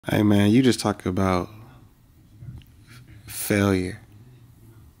Hey man, you just talk about failure.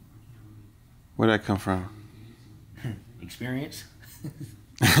 Where'd that come from? Experience.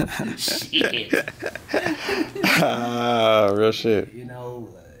 Shit. Real shit. You know,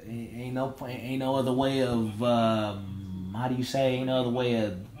 ain't no other way of how do you say? Ain't no other way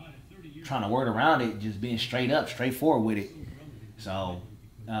of trying to word around it. Just being straight up, straightforward with it. So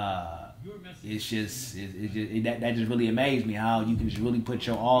it's just that just really amazed me how you can just really put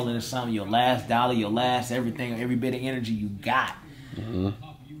your all into something, your last dollar, your last everything, every bit of energy you got,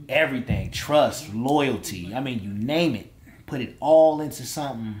 everything, trust, loyalty. I mean, you name it, put it all into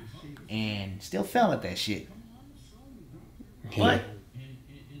something, and still fail at that shit. Yeah. But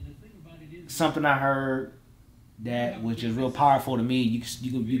something I heard that was just real powerful to me.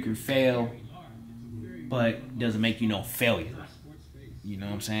 You can fail, but doesn't make you no failure. You know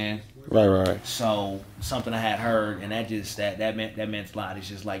what I'm saying? Right. So something I had heard, and that meant a lot. It's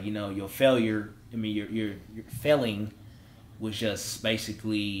just like, you know, your failure. I mean, your failing was just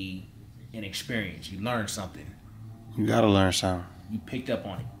basically an experience. You learned something. You gotta learn something. You picked up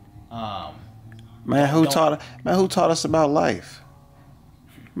on it. Man, who taught us about life?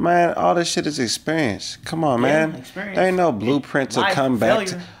 Man, all this shit is experience. Come on, man. Experience. There ain't no blueprint to Life, come back failure,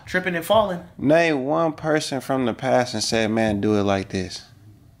 to. tripping and falling. Name one person from the past and said, man, do it like this.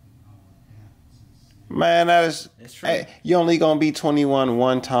 Man, It's true. hey, you only gonna be 21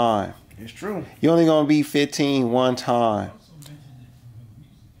 one time. It's true. You only gonna be 15 one time.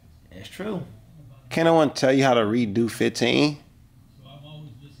 It's true. Can't no one tell you how to redo 15?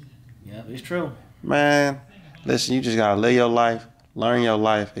 Yeah, it's true. Man, listen, you just gotta live your life, learn your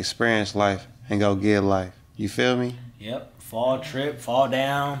life, experience life, and go get life. You feel me? Yep. Fall, trip, fall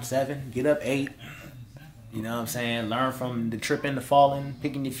down, 7, get up 8. You know what I'm saying? Learn from the tripping, the falling,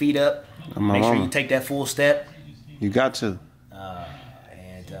 picking your feet up. Make sure you take that full step. You got to.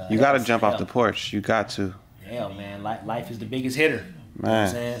 You got to jump off the porch. You got to. Hell, man, life is the biggest hitter. Man. You know what I'm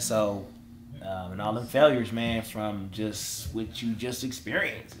saying? So, and all them failures, man, from just what you just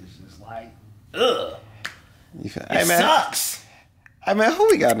experienced. It's just like, ugh. Hey, man. Sucks. Hey, man, who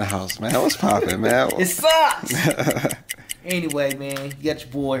we got in the house, man? What's poppin', man? It sucks. Anyway, man, you got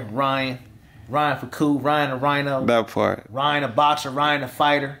your boy, Ryan. Ryan Picou, Ryan the Rhino. That part. Ryan a boxer, Ryan a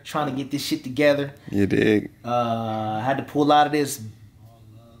fighter, trying to get this shit together. You dig? I had to pull out of this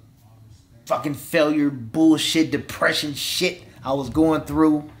fucking failure, bullshit, depression shit I was going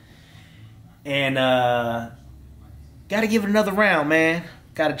through. And gotta give it another round, man.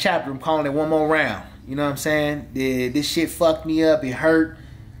 Got a chapter, I'm calling it one more round. You know what I'm saying? This shit fucked me up, it hurt.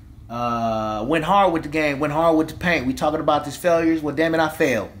 Went hard with the game, went hard with the paint. We talking about these failures, well damn it, I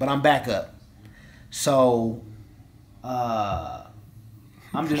failed, but I'm back up. So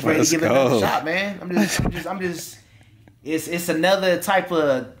I'm just ready to give it another shot, man. I'm just it's another type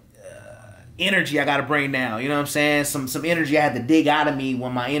of energy I gotta bring now. You know what I'm saying? Some energy I had to dig out of me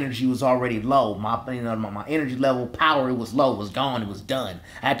when my energy was already low. My energy level, power, it was low, it was gone, it was done.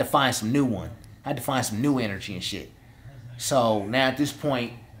 I had to find some new one. I had to find some new energy and shit. So now at this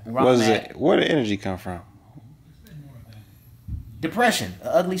point, Where did energy come from? Depression, an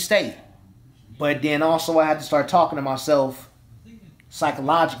ugly state. But then also I had to start talking to myself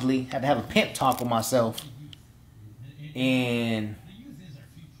psychologically. Had to have a pimp talk with myself. And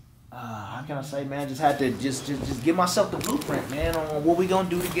how can I say, man? Just had to just give myself the blueprint, man, on what we gonna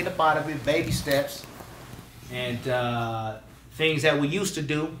do to get up out of it. Baby steps and things that we used to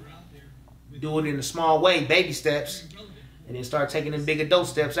do it in a small way, baby steps, and then start taking them big adult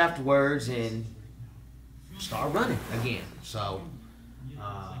steps afterwards and start running again. So.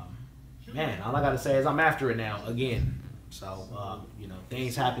 Man, all I gotta say is I'm after it now again. So, you know,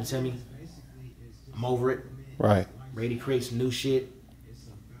 things happen to me. I'm over it. Right. Ready to create some new shit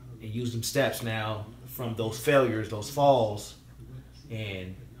and use them steps now from those failures, those falls,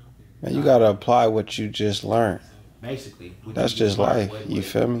 and Man, you gotta apply what you just learned. Basically, That's just life. You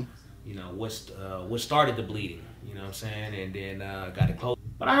feel me? You know what started the bleeding. You know what I'm saying, and then got it close.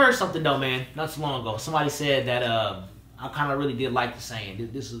 But I heard something though, man, not so long ago. Somebody said that I kind of really did like the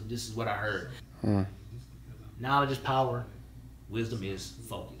saying. This is what I heard. Knowledge is power. Wisdom is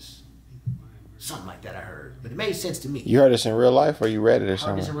focus. Something like that I heard. But it made sense to me. You heard this in real life or you read it or I heard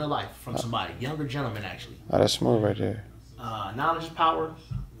something? this in real life from somebody. Younger gentleman, actually. Oh, that's smooth right there. Knowledge is power.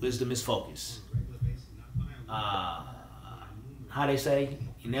 Wisdom is focus. How they say,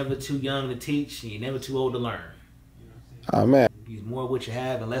 you're never too young to teach and you're never too old to learn. Oh, man. Use more of what you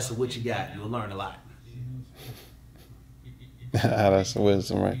have and less of what you got. You'll learn a lot. That's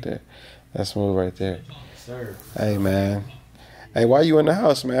wisdom right there. That's smooth right there. Yes, sir. Hey, man. Hey, why you in the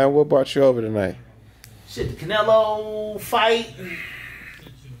house, man? What brought you over tonight? Shit, the Canelo fight.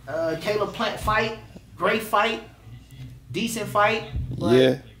 Caleb Plant fight, great fight, decent fight. But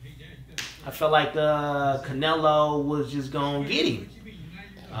Yeah. I felt like Canelo was just gonna get him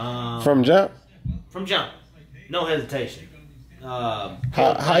From jump? from jump, no hesitation.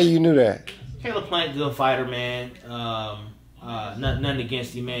 How you knew that? Caleb Plant, good fighter, man. Nothing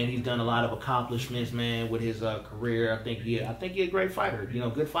against him, man. He's done a lot of accomplishments, man, with his career. I think he a great fighter.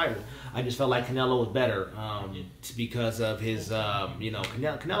 Good fighter. I just felt like Canelo was better because of his,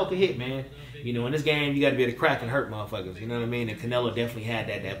 Canelo can hit, man. In this game, you got to be able to crack and hurt motherfuckers. You know what I mean? And Canelo definitely had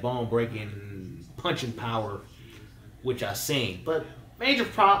that bone breaking punching power, which I seen. But major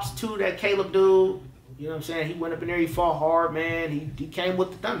props to that Caleb dude. You know what I'm saying? He went up in there, he fought hard, man. He came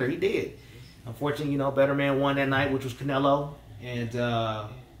with the thunder. He did. Unfortunately, better man won that night, which was Canelo. And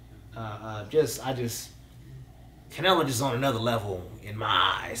Canelo just on another level in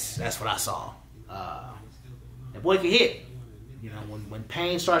my eyes. That's what I saw. That boy can hit. When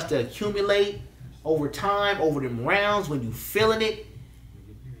pain starts to accumulate over time, over them rounds, when you feeling it,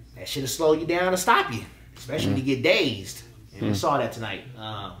 that shit'll slow you down and stop you. Especially when you get dazed. And we saw that tonight.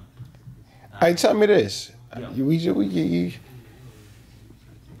 Hey, tell me this.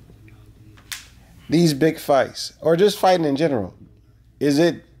 These big fights, or just fighting in general, is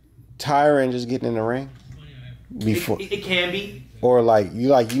it tiring just getting in the ring? Before it can be. Or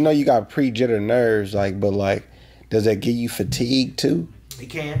you got pre-jitter nerves, but does that give you fatigue too? It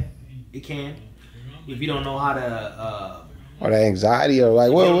can. If you don't know how to or the anxiety, or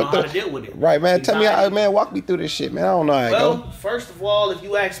how to deal with it. Right, man. Anxiety. Tell me how, walk me through this shit, man. I don't know how it go. Well, first of all, if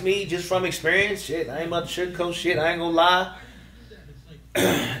you ask me just from experience, shit, I ain't about to sugarcoat shit, I ain't gonna lie.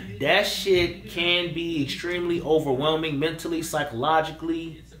 That shit can be extremely overwhelming mentally,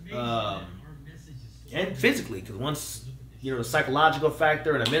 psychologically, and physically. Because once the psychological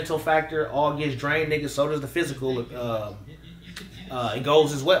factor and the mental factor all gets drained, nigga, so does the physical. It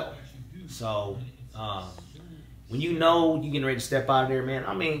goes as well. So when you're getting ready to step out of there, man.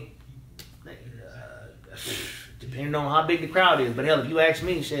 I mean, depending on how big the crowd is, but hell, if you ask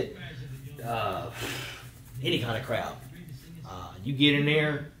me, shit, any kind of crowd. You get in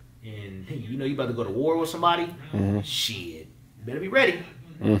there and you about to go to war with somebody. Mm-hmm. Shit, you better be ready.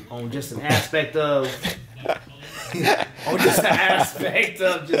 On just an aspect of, just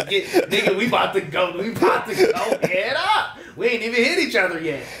nigga, we about to go head up. We ain't even hit each other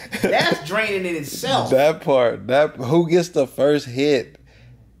yet. That's draining in itself. That part, who gets the first hit?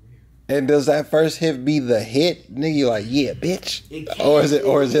 And does that first hit be the hit? Nigga, you like, yeah, bitch? Or is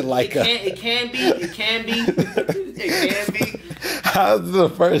it like it can be. How does the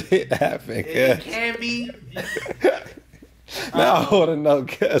first hit happen? It can be. Now I want to know,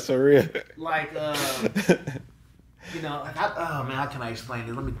 guess for real. How can I explain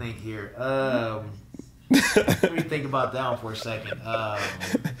it? Let me think here. Let me think about that one for a second.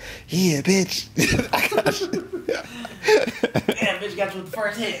 Yeah, bitch. Damn, bitch got you with the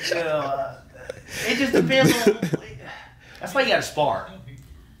first hit. It just depends on. That's why you gotta spar.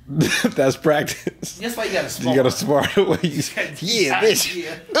 That's practice. That's why you gotta spar. You gotta spar the way you. Yeah, bitch.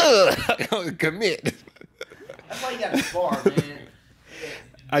 Yeah. I'm gonna commit. That's why you gotta spar, man.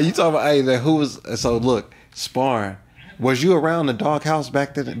 Are you talking about? Who was? So look, sparring. Was you around the doghouse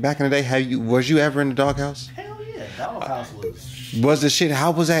back in the day? Was you ever in the doghouse? Hell yeah, doghouse was. Was the shit?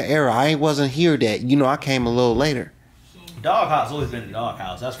 How was that era? I wasn't here that. I came a little later. Doghouse always been the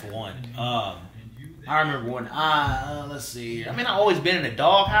doghouse. That's for one. I remember when let's see. I always been in the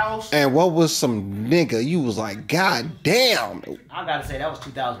doghouse. And what was some nigga? You was like, God damn. I gotta say that was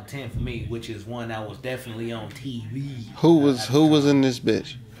 2010 for me, which is one that was definitely on TV. Who was in this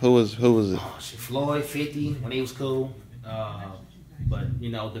bitch? Who was it? Oh, shit, Floyd 50 when he was cool. But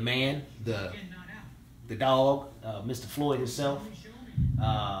the man, the dog, Mr. Floyd himself,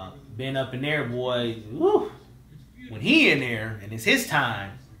 been up in there, boy. Woo, when he in there and it's his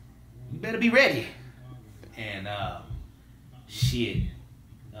time, you better be ready. And shit,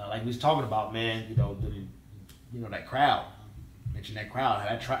 like we was talking about, man. That crowd. Mention that crowd. How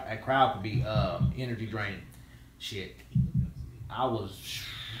that crowd could be energy draining. Shit,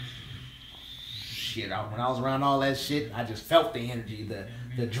 when I was around all that shit, I just felt the energy,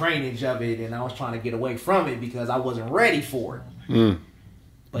 the drainage of it, and I was trying to get away from it because I wasn't ready for it. Mm.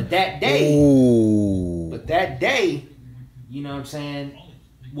 But that day, you know what I'm saying,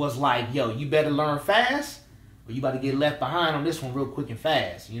 was like, yo, you better learn fast, or you about to get left behind on this one real quick and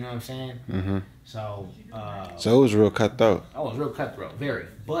fast. You know what I'm saying? Mm-hmm. So it was real cutthroat. I was real cutthroat, very.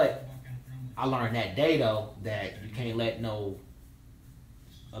 But I learned that day, though, that you can't let no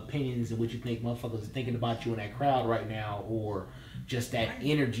opinions and what you think motherfuckers are thinking about you in that crowd right now, or just that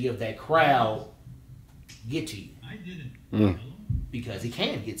energy of that crowd get to you. Mm. because he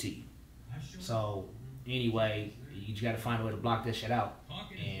can get to you. So anyway, you just got to find a way to block that shit out.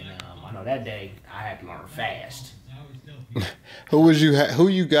 And I know that day I had to learn fast. Who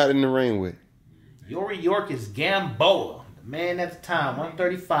you got in the ring with? Yori York is Gamboa, the man at the time,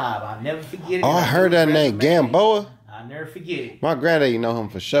 135. I'll never forget it. Oh, I heard that name, Gamboa. I'll never forget it. My granddaddy know him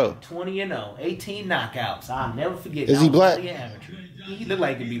for sure. 20-0, 18 knockouts. I'll never forget it. Is he black? He looked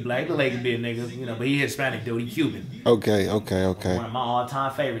like he could be black. He looked like he could be a nigga, but he Hispanic dude. He Cuban. Okay. One of my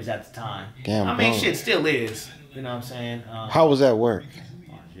all-time favorites at the time. Gamboa. I mean, shit still is. You know what I'm saying? How was that work?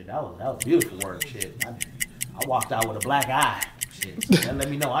 Oh, shit, that was beautiful work. Shit, I walked out with a black eye. Shit, that let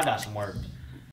me know I got some work.